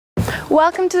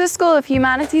Welcome to the School of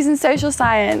Humanities and Social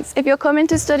Science. If you're coming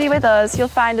to study with us, you'll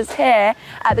find us here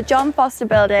at the John Foster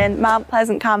Building, Mount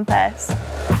Pleasant campus.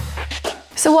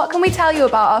 So what can we tell you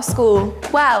about our school?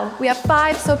 Well, we have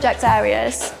 5 subject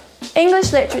areas: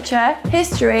 English literature,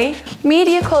 history,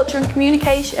 media, culture and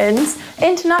communications,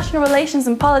 international relations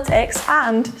and politics,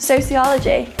 and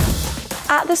sociology.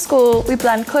 At the school, we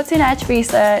blend cutting-edge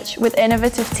research with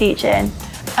innovative teaching,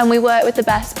 and we work with the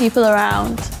best people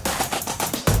around.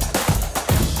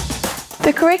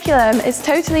 The curriculum is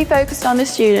totally focused on the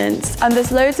students, and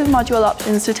there's loads of module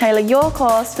options to tailor your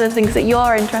course to the things that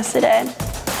you're interested in.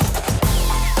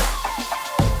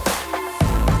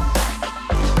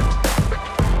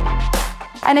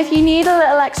 And if you need a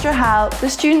little extra help, the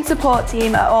student support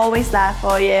team are always there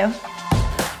for you.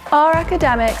 Our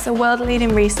academics are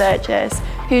world-leading researchers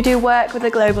who do work with a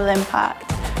global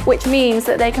impact, which means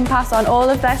that they can pass on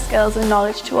all of their skills and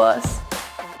knowledge to us.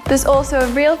 There's also a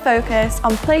real focus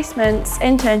on placements,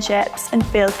 internships and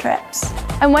field trips.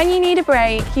 And when you need a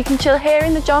break, you can chill here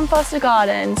in the John Foster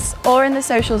Gardens or in the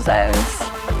social zones.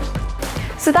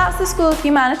 So that's the School of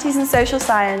Humanities and Social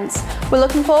Science. We're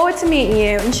looking forward to meeting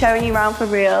you and showing you around for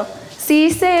real. See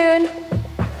you soon!